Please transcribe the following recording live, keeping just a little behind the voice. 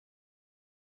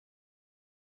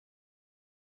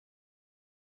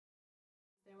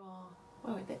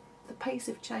The pace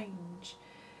of change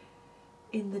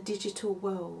in the digital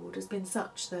world has been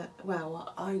such that,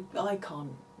 well, I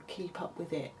can't keep up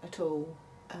with it at all.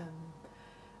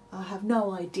 I have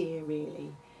no idea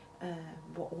really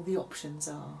what all the options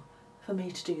are for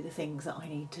me to do the things that I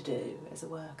need to do as a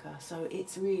worker. So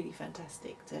it's really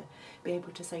fantastic to be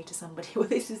able to say to somebody, well,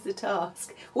 this is the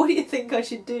task. What do you think I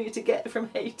should do to get from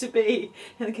A to B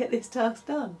and get this task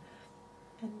done?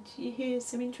 And you hear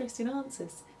some interesting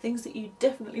answers, things that you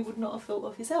definitely would not have thought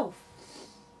of yourself.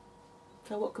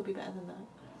 So what could be better than that?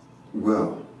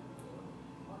 Well,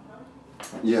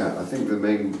 yeah, I think the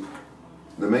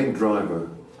main driver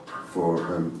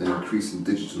for an increase in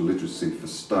digital literacy for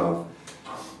staff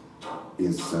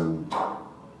is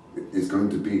going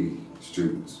to be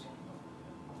students,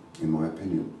 in my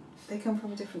opinion. They come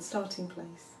from a different starting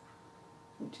place,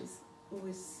 which is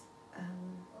always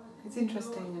it's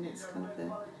interesting, and it's kind of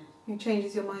it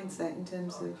changes your mindset in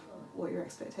terms of what your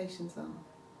expectations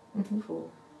are for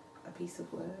a piece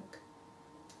of work.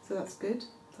 So that's good.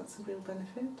 That's a real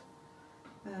benefit.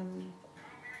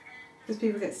 Because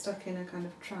people get stuck in a kind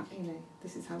of trap, you know,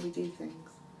 this is how we do things.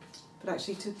 But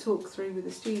actually to talk through with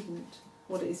a student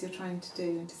what it is you're trying to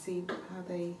do and to see how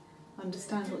they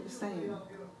understand what you're saying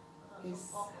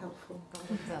is helpful.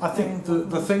 I think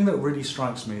the thing that really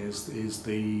strikes me is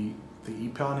the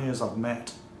ePioneers I've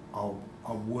met are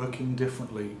working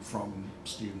differently from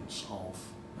students of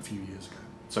a few years ago.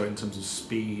 So in terms of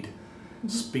speed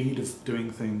of doing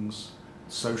things,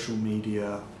 social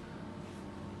media,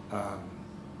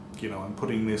 you know, I'm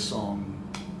putting this on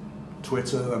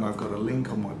Twitter and I've got a link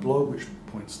on my blog which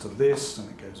points to this and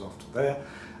it goes off to there.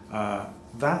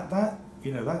 That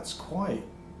you know, that's quite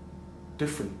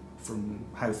different from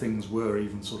how things were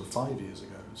even sort of 5 years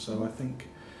ago. So I think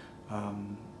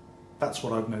that's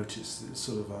what I've noticed. It's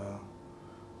sort of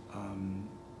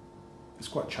it's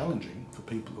quite challenging for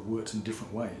people who've worked in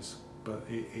different ways, but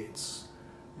it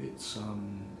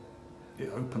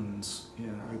opens, you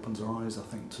know, opens our eyes, I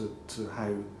think, to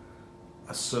how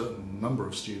a certain number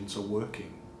of students are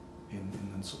working in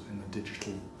the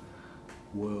digital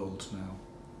world now,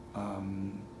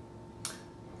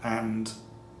 and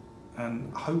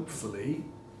hopefully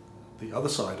the other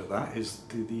side of that is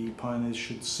the pioneers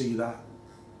should see that,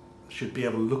 should be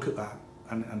able to look at that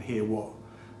and hear what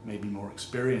maybe more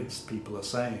experienced people are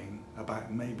saying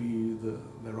about maybe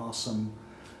there are some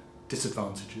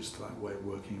disadvantages to that way of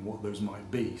working and what those might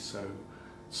be. So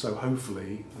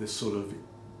hopefully this sort of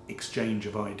exchange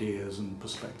of ideas and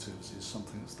perspectives is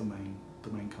something that's the main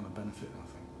kind of benefit, I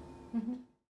think.